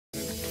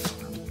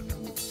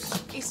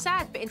be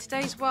sad, but in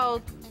today's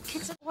world,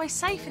 kids are always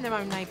safe in their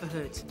own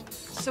neighbourhood.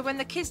 So when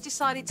the kids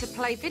decided to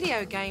play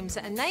video games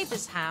at a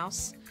neighbour's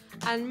house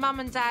and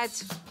Mum and Dad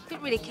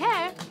didn't really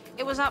care,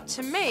 it was up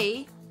to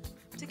me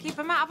to keep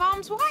them out of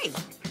harm's way.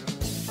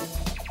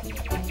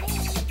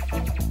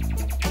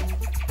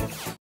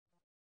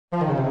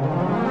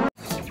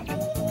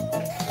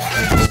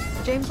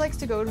 James likes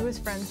to go to his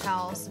friend's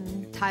house,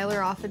 and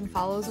Tyler often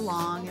follows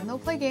along, and they'll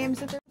play games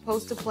that they're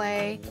supposed to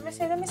play. Let me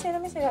see that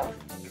one.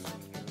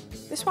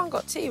 This one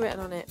got T written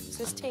on it. It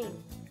says teen.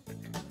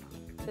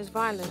 It says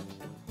violent.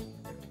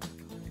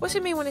 What's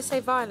it mean when they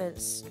say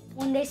violence?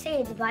 When they say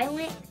it's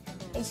violent,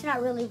 it's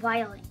not really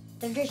violent.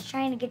 They're just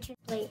trying to get you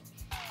to play it.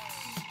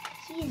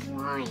 He's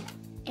lying.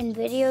 In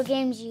video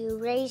games, you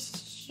race,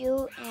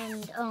 shoot,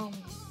 and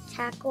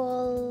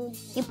tackle.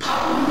 You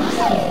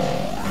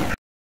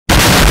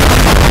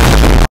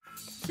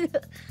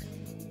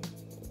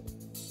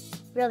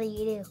really,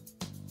 you do.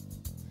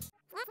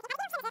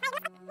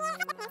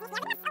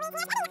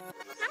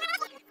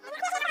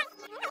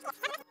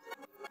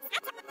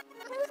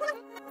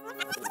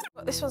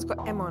 This one's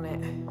got M on it.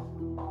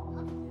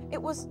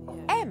 It was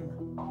M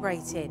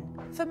rating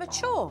for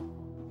mature.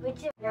 Which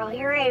is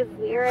you're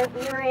a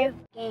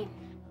game.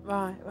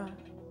 Right.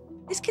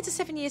 These kids are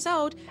 7 years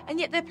old, and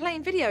yet they're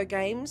playing video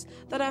games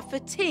that are for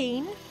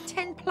teen,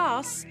 10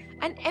 plus,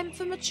 and M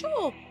for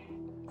mature.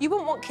 You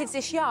wouldn't want kids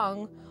this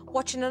young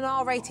watching an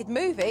R-rated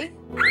movie.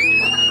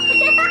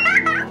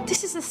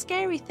 This is a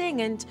scary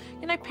thing, and,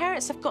 you know,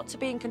 parents have got to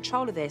be in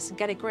control of this and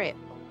get a grip.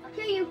 I'll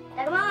kill you.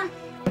 Come on.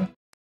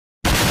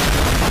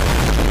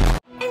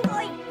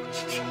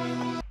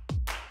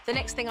 The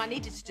next thing I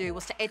needed to do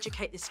was to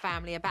educate this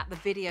family about the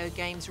video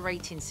games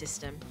rating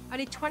system.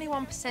 Only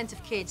 21%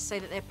 of kids say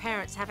that their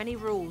parents have any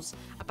rules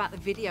about the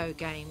video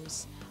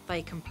games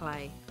they can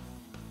play.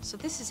 So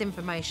this is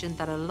information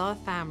that a lot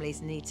of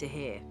families need to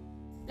hear.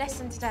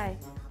 Lesson today,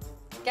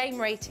 game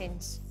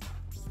ratings.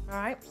 All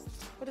right,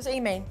 what does E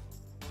mean?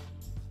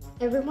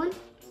 Everyone?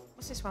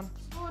 What's this one?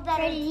 People that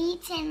are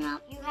 10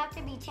 up. You have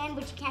to be 10,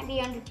 but you can't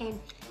be under 10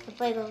 to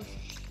play those.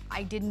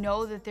 I didn't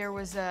know that there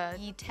was a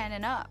E10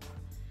 and up.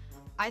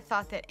 I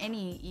thought that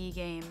any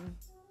E-game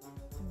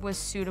was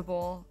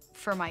suitable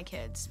for my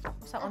kids.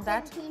 What's that one,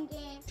 Dad?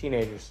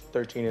 Teenagers,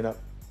 13 and up.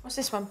 What's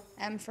this one?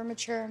 M for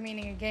mature,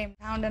 meaning a game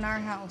found in our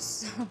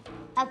house.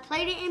 I've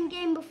played an M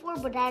game before,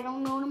 but I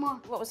don't know them all.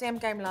 What was the M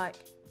game like?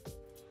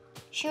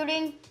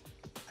 Shooting,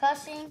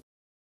 cussing.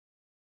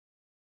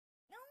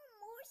 No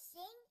more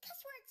saying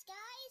cuss words,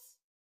 guys.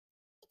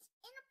 It's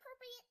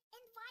inappropriate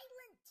and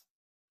violent.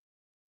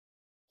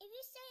 If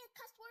you say a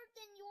cuss word,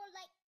 then you're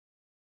like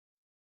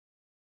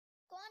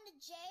going to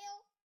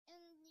jail, and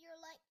you're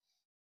like,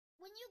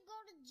 when you go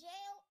to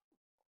jail,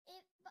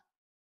 if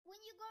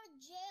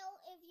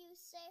you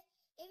say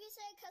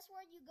a cuss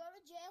word, you go to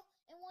jail,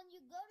 and when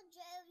you go to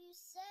jail, if you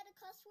said a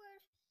cuss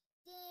word,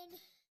 then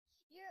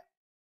you're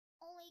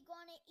only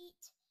going to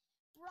eat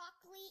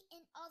broccoli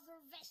and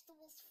other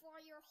vegetables for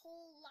your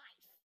whole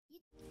life.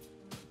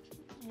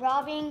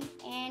 Robbing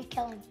and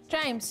killing.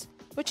 James,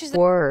 which is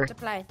the Word to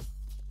play?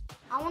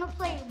 I want to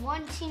play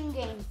one team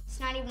game.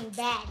 It's not even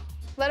bad.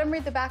 Let him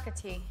read the back of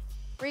T.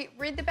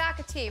 Read the back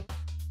of T.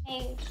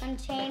 They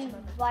contain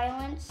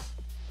violence,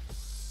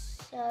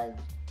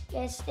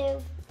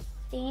 suggestive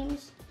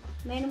themes,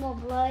 minimal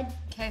blood.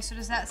 Okay, so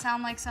does that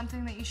sound like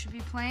something that you should be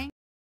playing?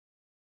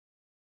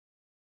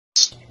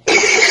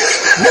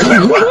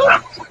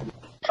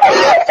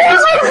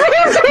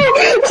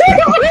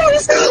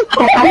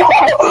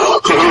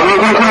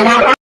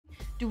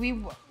 Do we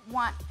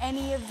want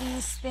any of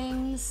these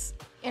things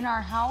in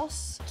our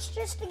house? It's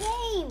just a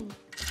game.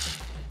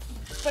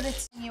 But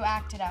it's you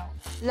acted out.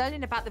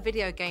 Learning about the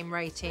video game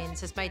ratings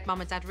has made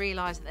Mum and Dad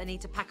realise that they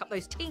need to pack up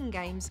those teen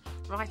games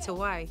right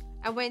away.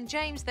 And when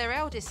James, their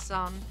eldest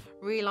son,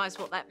 realised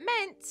what that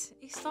meant,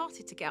 he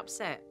started to get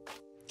upset.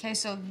 Okay,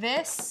 so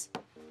this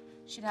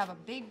should have a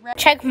big red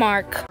Check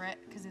mark.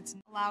 because it's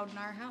not allowed in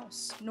our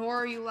house, nor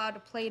are you allowed to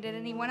play it at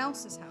anyone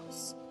else's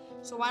house.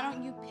 So why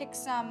don't you pick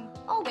some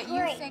that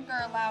you think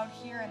are allowed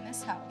here in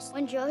this house?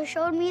 When Joe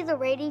showed me the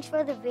ratings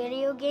for the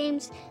video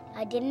games,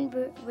 I didn't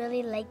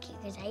really like it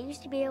because I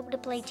used to be able to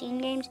play teen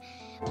games,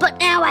 but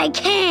now I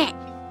can't.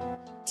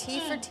 T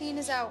for teen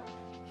is out.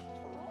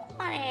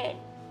 I want it.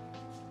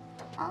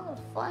 All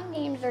the fun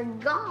games are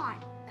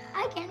gone.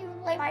 I can't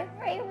even play my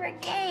favorite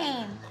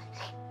game.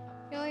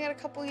 You only got a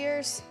couple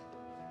years.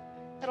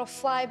 It'll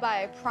fly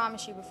by, I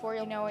promise you. Before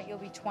you know it, you'll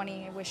be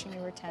 20 wishing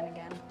you were 10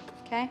 again,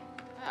 okay?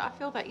 I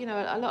feel that, you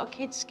know, a lot of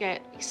kids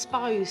get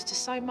exposed to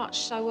so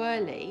much so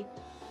early,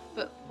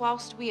 but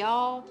whilst we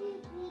are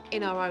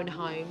in our own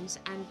homes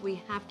and we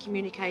have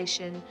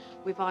communication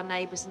with our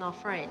neighbours and our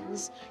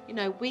friends, you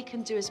know, we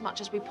can do as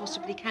much as we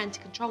possibly can to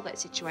control that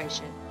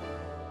situation.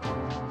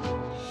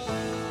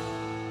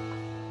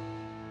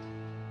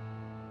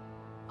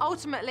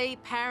 Ultimately,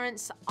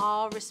 parents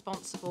are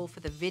responsible for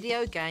the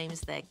video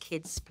games their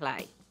kids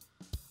play,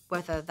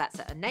 whether that's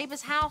at a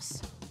neighbour's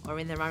house or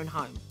in their own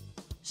home.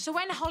 So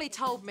when Holly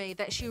told me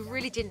that she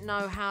really didn't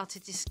know how to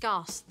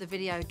discuss the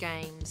video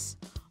games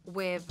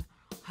with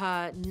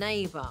her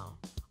neighbour,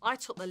 I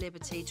took the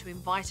liberty to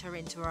invite her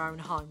into her own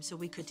home so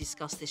we could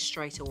discuss this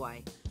straight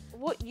away.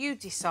 What you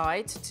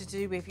decide to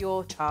do with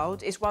your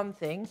child is one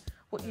thing.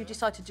 What you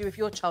decide to do with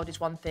your child is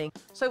one thing.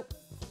 So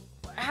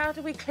how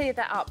do we clear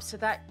that up so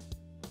that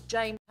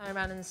James can turn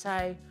around and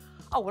say,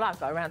 oh, well, I'll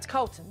go around to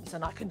Colton's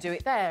and I can do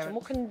it there? And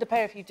what can the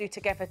pair of you do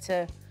together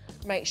to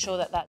make sure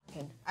that that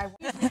can?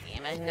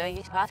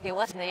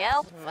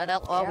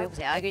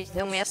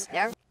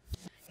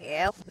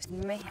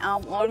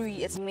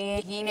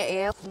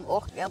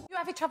 You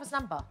have each other's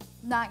number?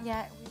 Not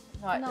yet.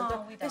 Right,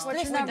 No, we don't.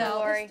 Let's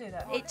do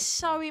that. It's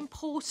so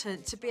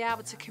important to be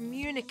able to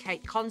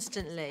communicate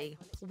constantly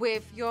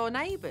with your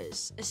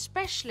neighbours,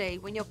 especially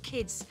when your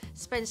kids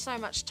spend so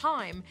much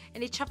time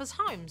in each other's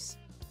homes.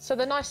 So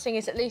the nice thing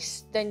is at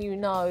least then you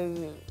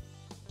know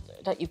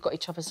that you've got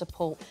each other's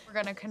support. We're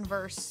gonna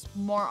converse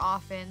more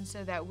often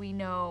so that we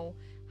know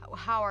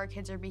how our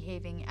kids are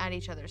behaving at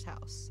each other's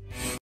house.